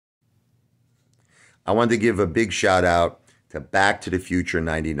I wanted to give a big shout out to Back to the Future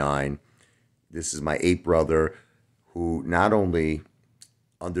 99. This is my ape brother who not only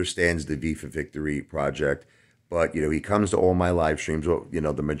understands the V for Victory project, but he comes to all my live streams,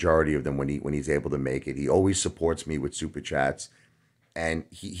 the majority of them when he's able to make it. He always supports me with super chats. And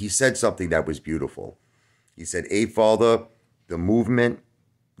he said something that was beautiful. He said, Ape Father,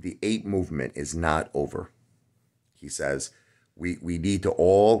 the ape movement is not over. He says, we need to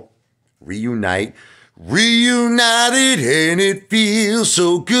all reunited, and it feels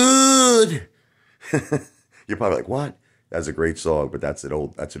so good. You're probably like, what? That's a great song, but that's an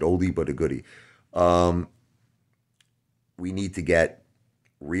oldie but a goodie. We need to get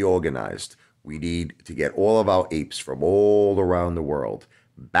reorganized. We need to get all of our apes from all around the world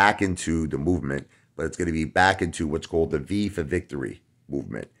back into the movement, but it's going to be back into what's called the V for Victory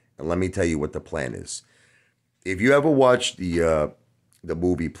movement. And let me tell you what the plan is. If you ever watched the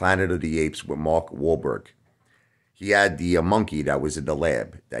movie Planet of the Apes with Mark Wahlberg, he had the monkey that was in the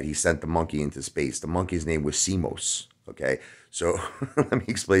lab that he sent the monkey into space. The monkey's name was Simos. Okay, so let me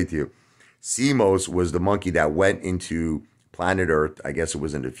explain to you. Simos was the monkey that went into planet Earth, I guess it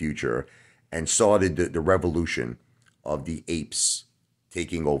was in the future, and started the revolution of the apes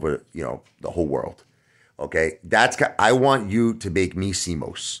taking over, the whole world. Okay, I want you to make me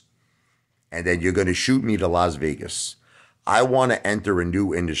Simos, and then you're going to shoot me to Las Vegas. I want to enter a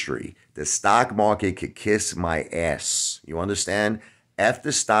new industry. The stock market could kiss my ass. You understand? F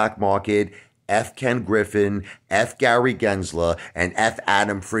the stock market, F Ken Griffin, F Gary Gensler, and F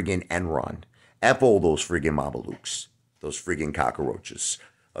Adam friggin' Enron. F all those friggin' Mamalukes. Those friggin' cockroaches.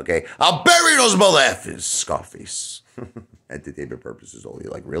 Okay? I'll bury those mother effers, Scarface. Entertainment purposes only.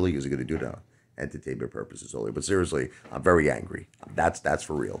 Like, really? Is he going to do that? Entertainment purposes only. But seriously, I'm very angry. That's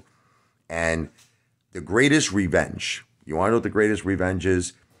for real. And the greatest revenge, you want to know what the greatest revenge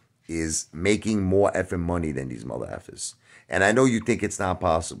is making more effing money than these mother effers. And I know you think it's not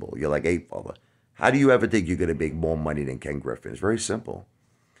possible. You're like, hey, father, how do you ever think you're going to make more money than Ken Griffin? It's very simple.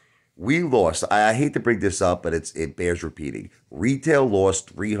 We lost, I hate to bring this up, but it bears repeating. Retail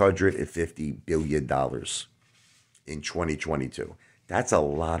lost $350 billion in 2022. That's a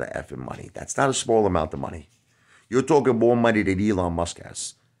lot of effing money. That's not a small amount of money. You're talking more money than Elon Musk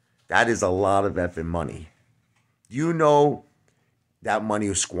has. That is a lot of effing money. You know that money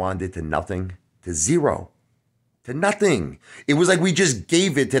was squandered to nothing, to zero, to nothing. It was like we just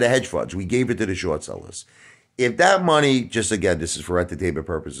gave it to the hedge funds. We gave it to the short sellers. If that money, just again, this is for entertainment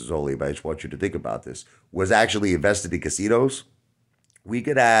purposes only, but I just want you to think about this, was actually invested in casinos, we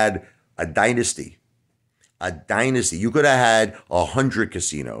could add a dynasty. A dynasty. You could have had 100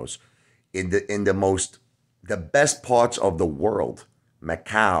 casinos in the best parts of the world.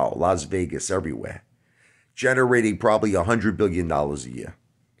 Macau, Las Vegas, everywhere. Generating probably $100 billion a year.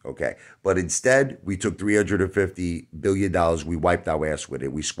 Okay. But instead, we took $350 billion. We wiped our ass with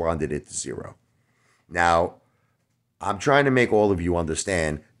it. We squandered it to zero. Now, I'm trying to make all of you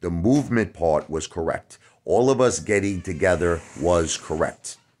understand the movement part was correct. All of us getting together was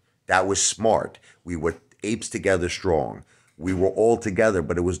correct. That was smart. We were apes together strong. We were all together,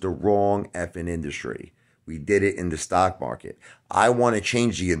 but it was the wrong effing industry. We did it in the stock market. I want to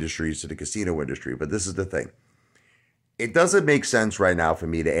change the industries to the casino industry, but this is the thing. It doesn't make sense right now for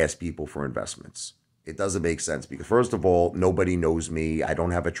me to ask people for investments. It doesn't make sense because, first of all, nobody knows me. I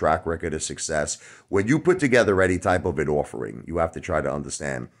don't have a track record of success. When you put together any type of an offering, you have to try to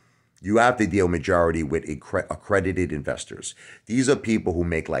understand. You have to deal majority with accredited investors. These are people who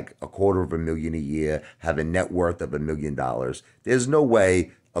make like $250,000 a year, have a net worth of $1 million. There's no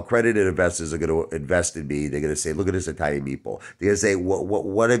way accredited investors are going to invest in me. They're going to say, look at this Italian meatball. They're going to say,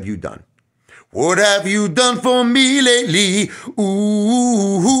 what have you done? What have you done for me lately?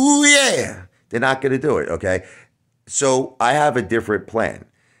 Ooh, yeah. They're not going to do it, okay? So I have a different plan.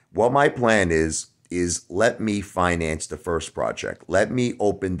 What my plan is let me finance the first project. Let me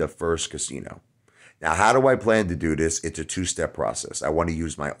open the first casino. Now, how do I plan to do this? It's a two-step process. I want to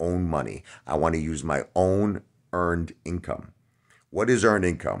use my own money. I want to use my own earned income. What is earned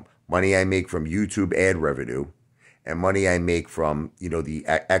income? Money I make from YouTube ad revenue and money I make from, the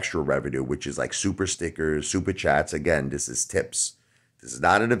extra revenue, which is like super stickers, super chats. Again, this is tips. This is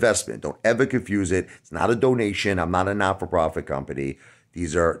not an investment. Don't ever confuse it. It's not a donation. I'm not a not-for-profit company.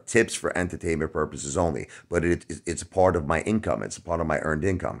 These are tips for entertainment purposes only. But it's a part of my income. It's a part of my earned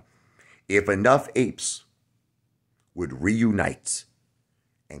income. If enough apes would reunite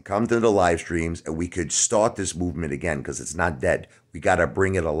and come to the live streams and we could start this movement again, because it's not dead. We got to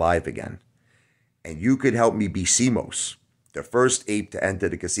bring it alive again. And you could help me be Simos, the first ape to enter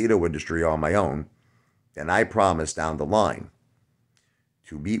the casino industry on my own, then I promise down the line,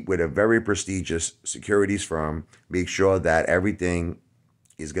 to meet with a very prestigious securities firm, make sure that everything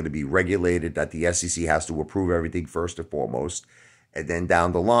is going to be regulated, that the SEC has to approve everything first and foremost. And then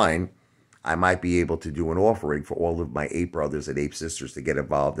down the line, I might be able to do an offering for all of my ape brothers and ape sisters to get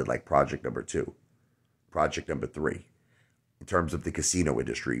involved in like project number 2, project number 3, in terms of the casino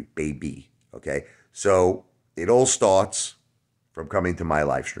industry, baby. Okay. So it all starts from coming to my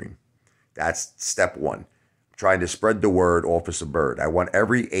live stream. That's step 1. I'm trying to spread the word, Officer Bird. I want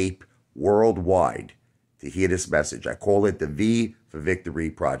every ape worldwide to hear this message. I call it the V for Victory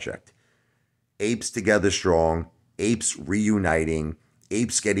Project. Apes together strong, apes reuniting,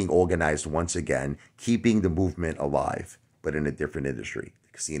 apes getting organized once again, keeping the movement alive, but in a different industry,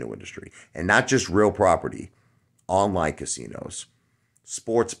 the casino industry. And not just real property, online casinos,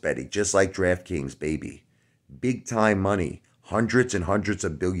 sports betting, just like DraftKings, baby. Big time money, hundreds and hundreds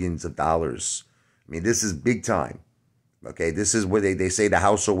of billions of dollars. I mean, this is big time. Okay, this is where they say the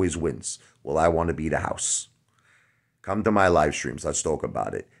house always wins. Well, I want to be the house. Come to my live streams. Let's talk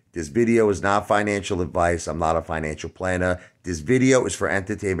about it. This video is not financial advice. I'm not a financial planner. This video is for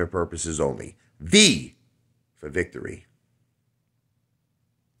entertainment purposes only. V for Victory.